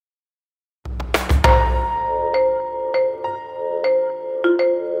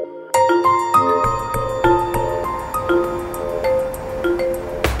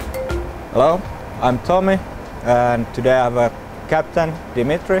Hello, I'm Tommy, and today I have a captain,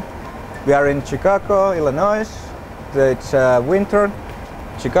 Dimitri. We are in Chicago, Illinois. It's winter.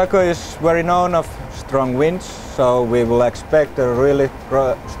 Chicago is very known of strong winds, so we will expect a really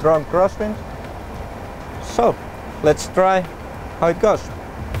strong crosswind. So, let's try how it goes.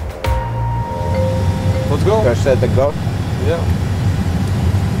 Let's go. Go set the go. Yeah.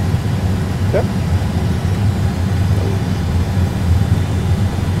 Yeah.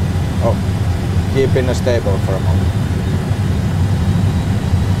 Oh, keep in a stable for a moment.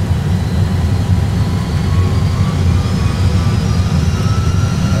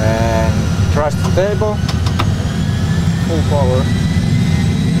 And thrust stable, full power.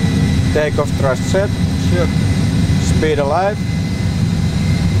 Takeoff thrust set. Check. Speed alive.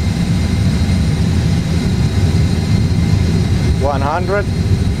 $100.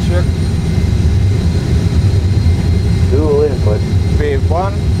 Check. Dual input.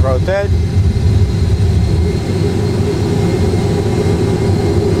 V1, rotate.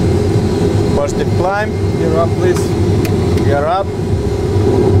 Positive climb. Gear up, please. Gear up.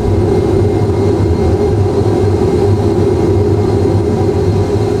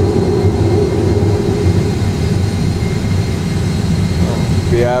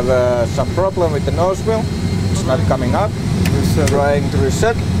 We have some problem with the nose wheel. It's not coming up. Reset. Trying to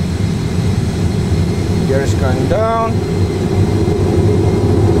reset. Gear is going down.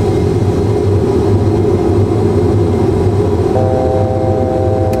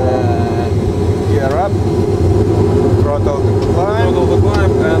 And gear up. Throttle the climb. Throttle the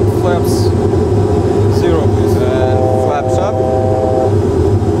climb and flaps 0, please. And flaps up.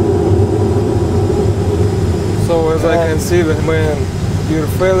 So as I can see, the main gear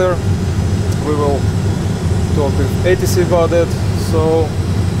failure. We will talk with ATC about it. So,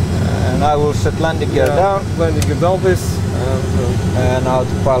 And I will set landing gear down. Landing gear down, please. And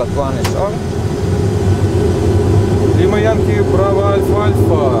autopilot 1 is on. Lima Yankee Bravo Alpha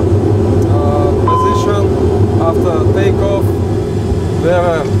Alpha. Position after takeoff. We have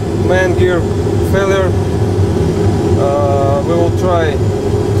a main gear failure. We will try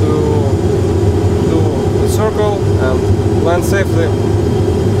to do the circle and land safely.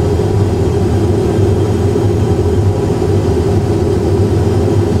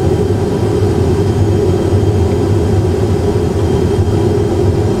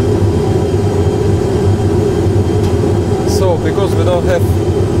 Because we don't have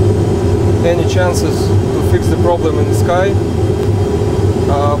any chances to fix the problem in the sky,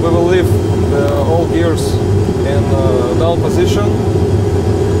 we will leave all gears in down position.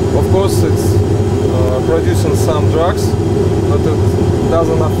 Of course, it's producing some drags, but it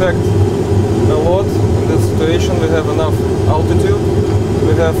doesn't affect a lot. In this situation, we have enough altitude,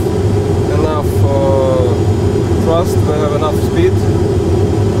 we have enough thrust, we have enough speed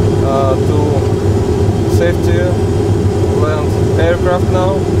to safety land aircraft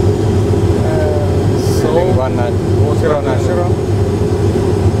now. So 190.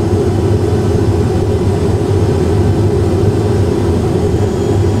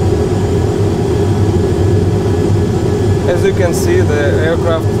 As you can see, the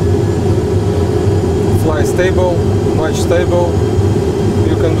aircraft flies stable, much stable.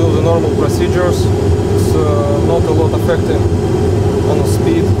 You can do the normal procedures. It's not a lot affecting on the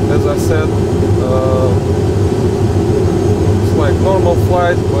speed, as I said. Like normal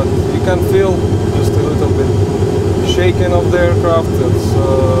flight, but you can feel just a little bit shaking of the aircraft. It's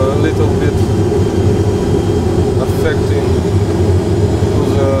a little bit affecting to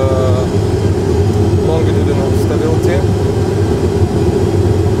the longitudinal stability.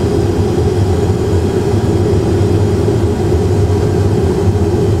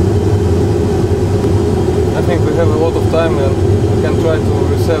 I think we have a lot of time and we can try to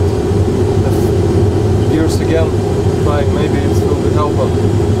reset the gears again. Maybe it will be helpful.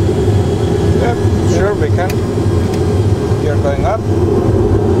 Yeah, sure, we can. Gear going up.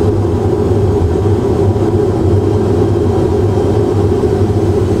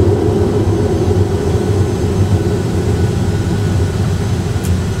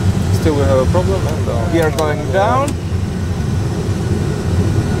 Still we have a problem and Gear going down.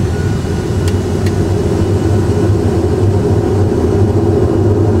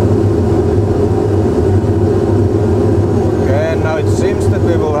 It seems that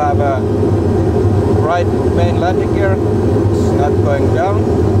we will have a right main landing gear. It's not going down.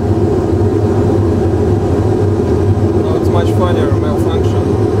 No, it's much funnier malfunction.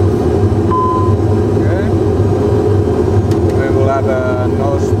 Okay. We will have a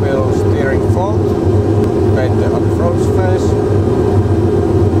nose wheel steering fault. Paint the approach phase.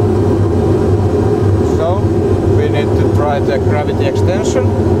 So we need to try to the gravity extension.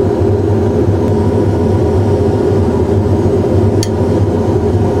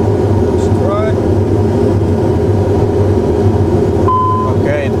 Let's try.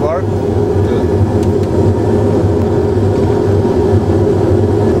 Okay, it worked. Good.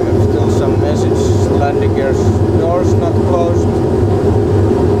 Still some message, landing gears doors not closed.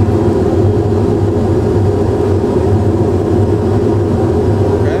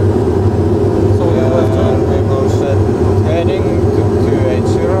 Okay. So we left turn. We will set heading to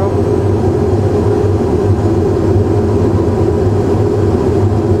 280.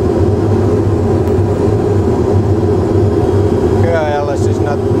 KILS is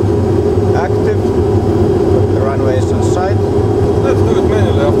not active, but the runway is on site. Let's do it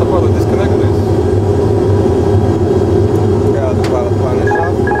manually. Autopilot disconnected. Yeah, the pilot plan is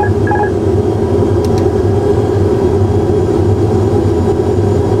off.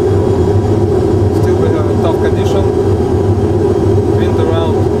 Still we have a tough condition. Wind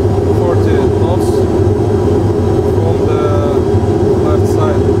around 40 knots from the left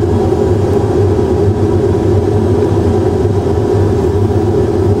side.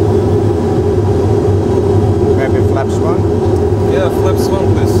 Maybe flaps 1. Yeah, flaps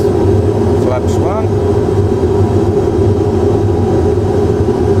 1 please. Flaps 1.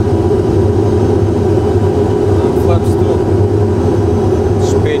 And flaps 2.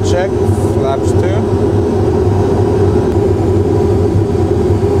 Speed check. Flaps 2.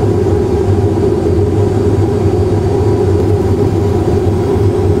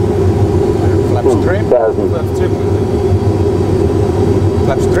 Flaps 3. 2000. Flaps 3 please.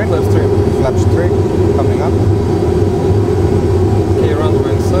 Flaps 3. Flaps 3. Flaps 3 coming up. Okay,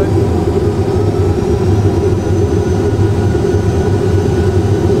 runway inside.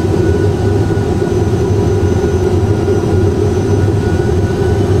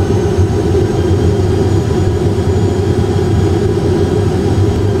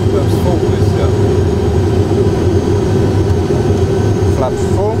 Flaps 4 please, yeah. Flaps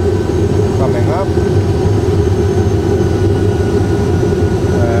full coming up.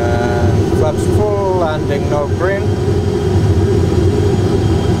 And flaps full, landing no green.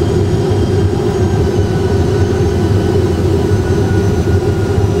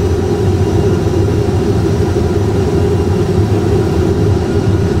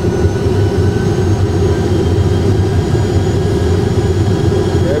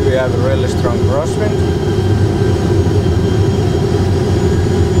 Okay, we have a really strong crosswind.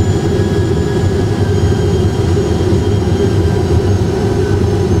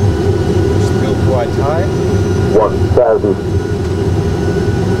 Still quite high. 1000.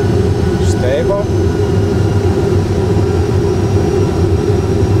 Stable.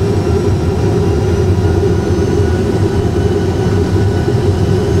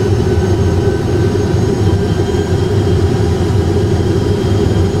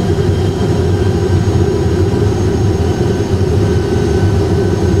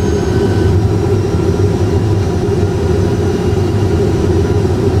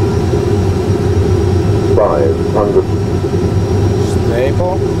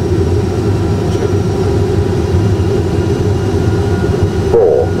 Stable. Check.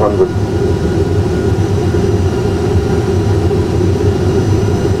 400.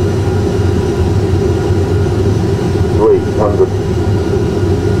 300.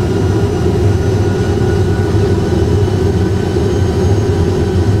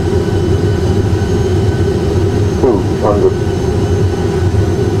 200.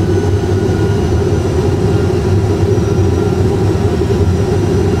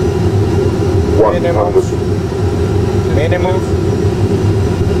 100. Minimum.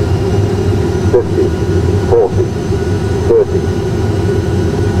 50, 40, 30,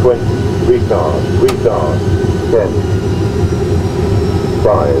 20, retard, 10,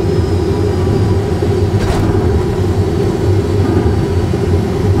 5,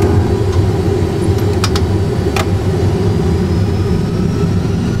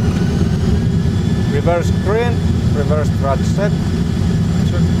 Reverse green, reverse throttle set.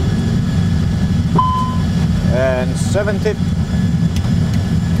 Check. And 70.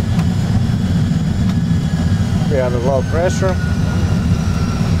 We have a low pressure.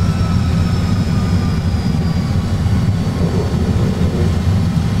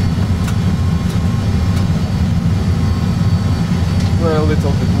 We're a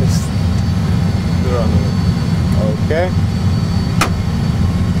little bit missed the runway. Okay.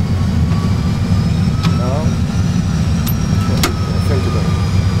 No. Thank you, Dan.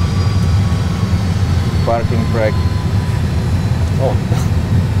 Parking brake. Oh,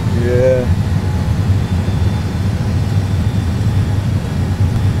 Yeah.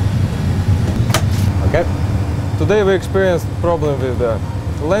 okay. To today we experienced problem with the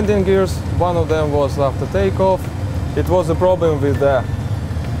landing gears. One of them was after takeoff. It was a problem with the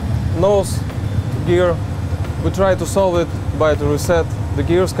nose gear. We tried to solve it by to reset the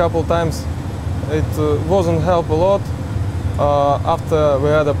gears a couple times. It wasn't help a lot. After we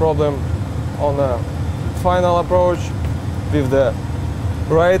had a problem on the final approach with the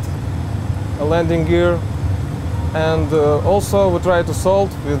right landing gear, and also we tried to solve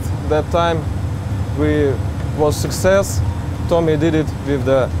with that time we was success. Tommy did it with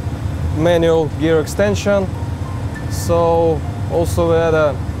the manual gear extension, so also we had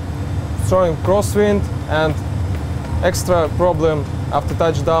a strong crosswind and extra problem after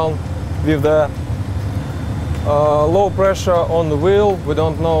touchdown with the low pressure on the wheel. We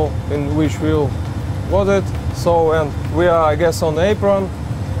don't know in which wheel was it. So, and we are, I guess, on the apron.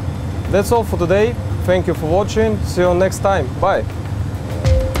 That's all for today. Thank you for watching. See you next time. Bye.